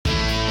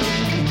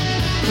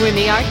When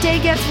the art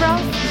day gets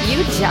rough,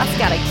 you just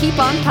gotta keep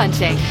on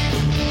punching.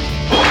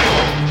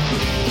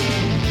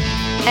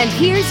 And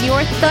here's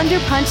your Thunder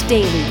Punch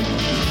Daily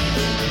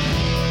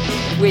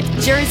with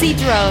Jersey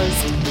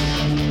Drozd.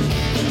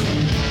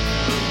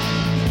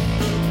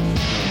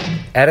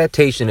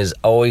 Adaptation is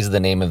always the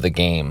name of the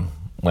game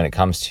when it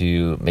comes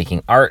to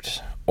making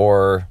art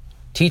or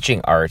teaching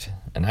art,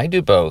 and I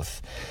do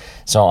both.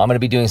 So I'm going to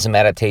be doing some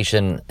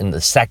adaptation in the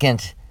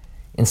second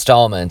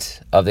installment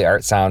of the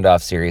Art Sound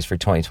Off series for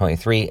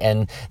 2023,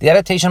 and the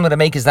adaptation I'm going to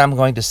make is that I'm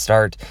going to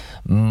start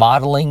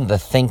modeling the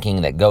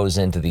thinking that goes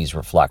into these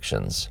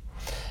reflections.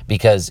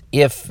 Because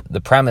if the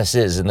premise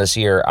is, in this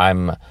year,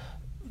 I'm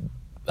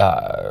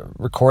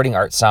recording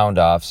art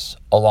sound-offs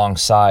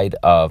alongside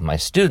of my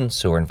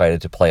students who are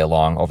invited to play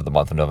along over the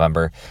month of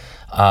November,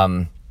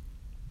 I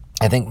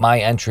think my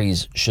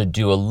entries should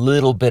do a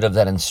little bit of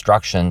that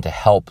instruction to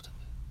help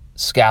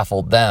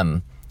scaffold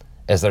them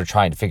as they're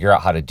trying to figure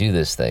out how to do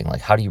this thing.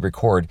 Like, how do you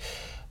record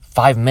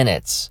 5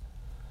 minutes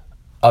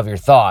of your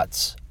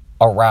thoughts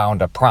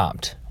around a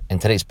prompt?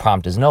 And today's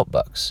prompt is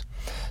notebooks.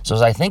 So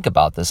as I think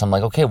about this, I'm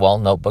like, okay, well,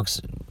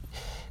 notebooks,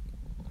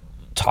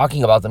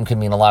 talking about them can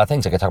mean a lot of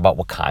things. I can talk about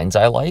what kinds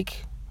I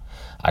like.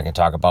 I can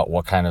talk about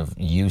what kind of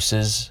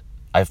uses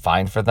I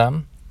find for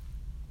them.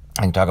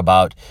 I can talk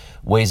about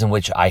ways in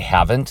which I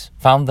haven't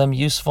found them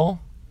useful.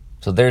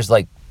 So there's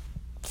like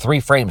 3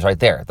 frames right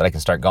there that I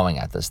can start going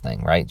at this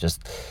thing, right?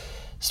 Just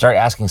start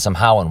asking some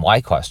how and why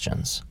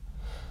questions.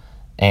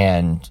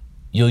 And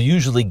you'll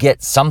usually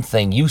get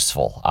something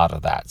useful out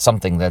of that,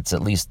 something that's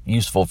at least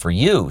useful for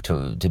you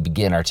to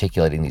begin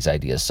articulating these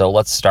ideas. So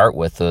let's start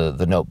with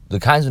the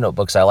kinds of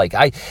notebooks I like.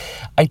 I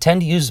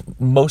tend to use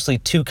mostly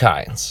 2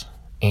 kinds,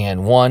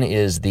 and one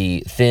is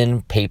the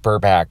thin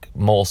paperback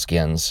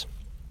moleskins.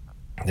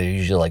 They're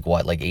usually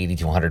like 80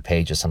 to 100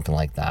 pages, something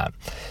like that.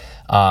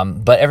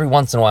 But every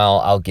once in a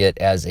while, I'll get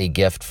as a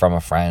gift from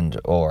a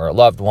friend or a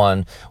loved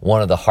one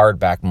of the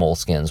hardback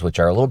moleskins, which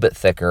are a little bit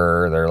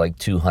thicker. They're like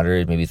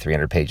 200, maybe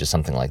 300 pages,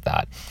 something like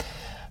that.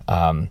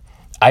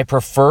 I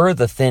prefer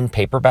the thin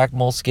paperback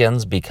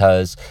moleskins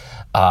because,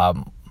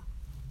 one,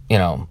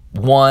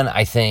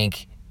 I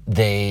think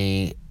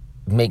they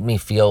make me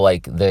feel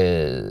like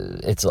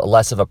it's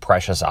less of a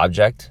precious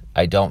object.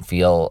 I don't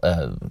feel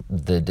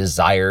the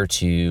desire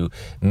to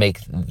make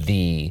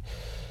the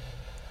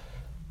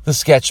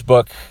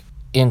sketchbook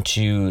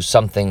into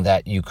something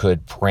that you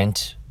could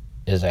print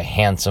as a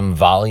handsome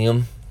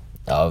volume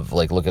of,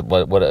 like, look at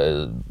what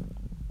a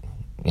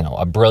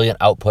brilliant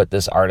output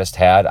this artist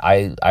had.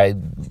 I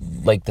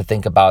like to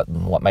think about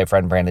what my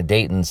friend Brandon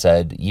Dayton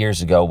said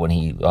years ago when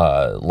he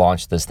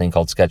launched this thing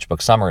called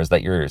Sketchbook Summer, is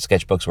that your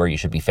sketchbook's where you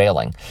should be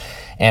failing.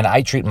 And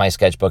I treat my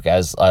sketchbook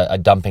as a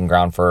dumping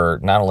ground for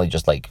not only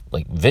just like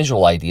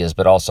visual ideas,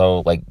 but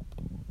also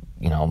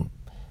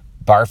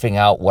barfing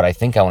out what I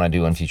think I want to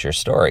do in future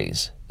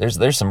stories.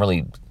 There's some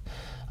really,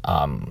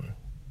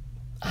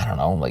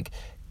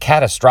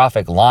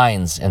 catastrophic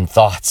lines and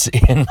thoughts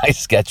in my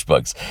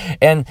sketchbooks.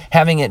 And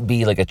having it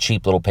be like a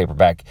cheap little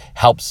paperback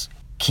helps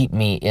keep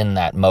me in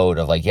that mode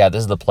of like, yeah,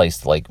 this is the place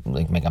to like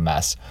make a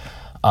mess.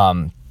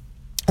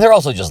 They're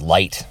also just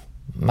light.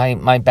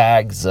 My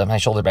bags, my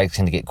shoulder bags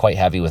tend to get quite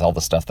heavy with all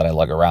the stuff that I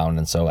lug around.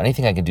 And so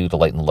anything I can do to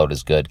lighten the load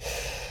is good.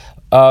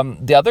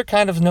 The other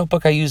kind of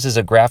notebook I use is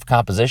a graph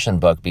composition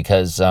book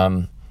because,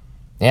 I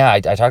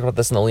talked about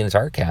this in the Lean Into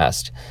Art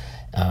cast.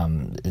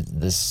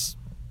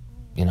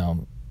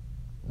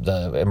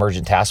 The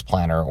emergent task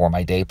planner or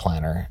my day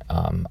planner,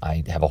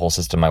 I have a whole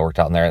system I worked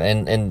out in there.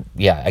 And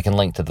I can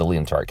link to the Lean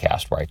Into Art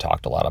cast where I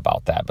talked a lot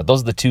about that. But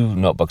those are the 2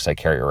 notebooks I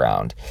carry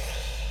around.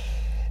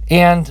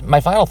 And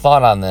my final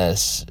thought on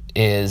this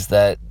is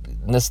that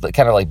this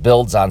kind of like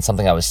builds on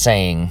something I was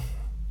saying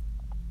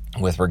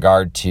with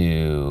regard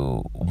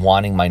to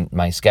wanting my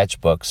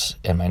sketchbooks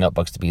and my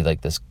notebooks to be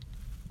like this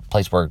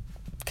place where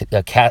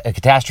a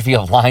catastrophe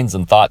of lines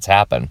and thoughts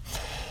happen,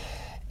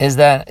 is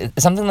that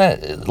something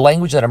that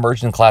language that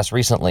emerged in class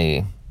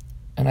recently,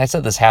 and I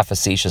said this half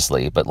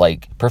facetiously, but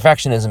like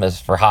perfectionism is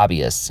for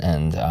hobbyists,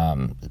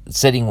 and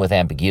sitting with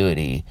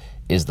ambiguity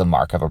is the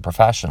mark of a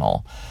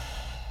professional.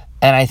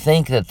 And I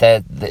think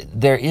that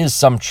there is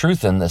some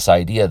truth in this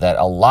idea that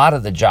a lot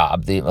of the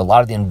job, a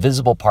lot of the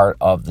invisible part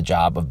of the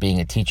job of being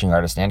a teaching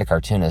artist and a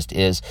cartoonist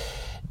is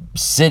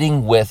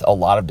sitting with a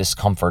lot of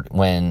discomfort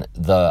when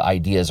the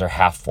ideas are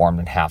half formed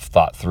and half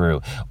thought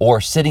through, or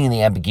sitting in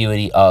the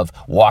ambiguity of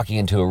walking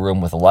into a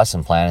room with a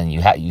lesson plan and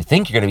you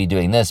think you're going to be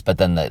doing this, but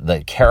then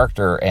the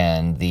character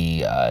and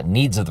the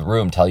needs of the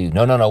room tell you,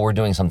 no, we're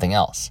doing something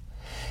else.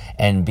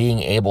 And being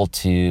able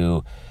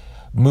to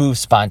move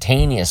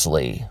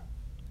spontaneously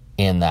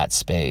in that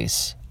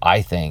space,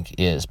 I think,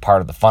 is part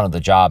of the fun of the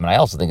job. And I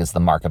also think it's the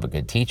mark of a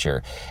good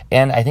teacher.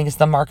 And I think it's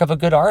the mark of a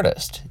good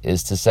artist,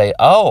 is to say,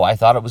 oh, I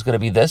thought it was going to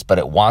be this, but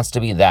it wants to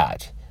be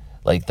that.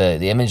 Like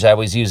the image I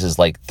always use is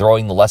like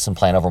throwing the lesson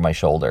plan over my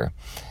shoulder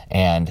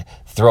and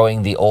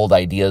throwing the old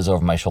ideas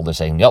over my shoulder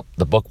saying, yep,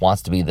 the book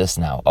wants to be this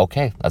now.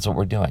 Okay, that's what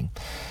we're doing.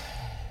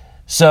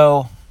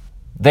 So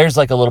there's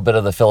like a little bit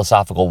of the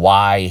philosophical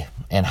why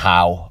and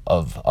how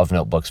of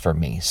notebooks for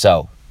me.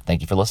 So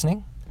thank you for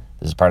listening.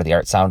 This is part of the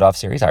Art Sound Off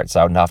series,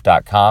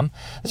 artsoundoff.com.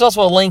 There's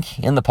also a link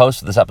in the post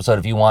for this episode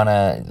if you want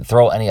to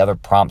throw any other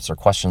prompts or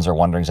questions or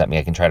wonderings at me.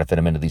 I can try to fit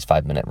them into these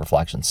 5-minute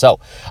reflections.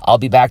 So I'll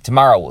be back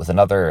tomorrow with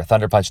another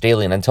Thunder Punch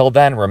Daily. And until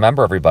then,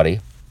 remember,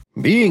 everybody,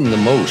 being the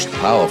most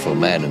powerful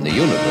man in the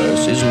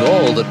universe isn't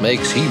all that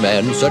makes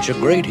He-Man such a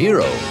great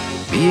hero.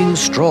 Being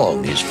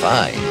strong is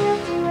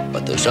fine,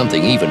 but there's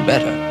something even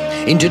better.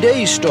 In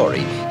today's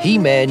story,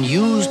 He-Man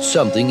used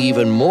something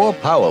even more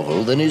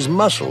powerful than his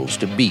muscles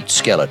to beat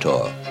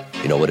Skeletor.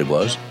 You know what it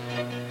was?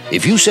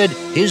 If you said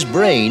his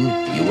brain,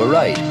 you were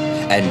right.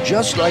 And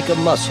just like a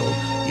muscle,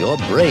 your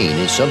brain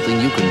is something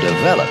you can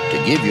develop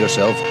to give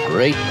yourself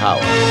great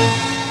power.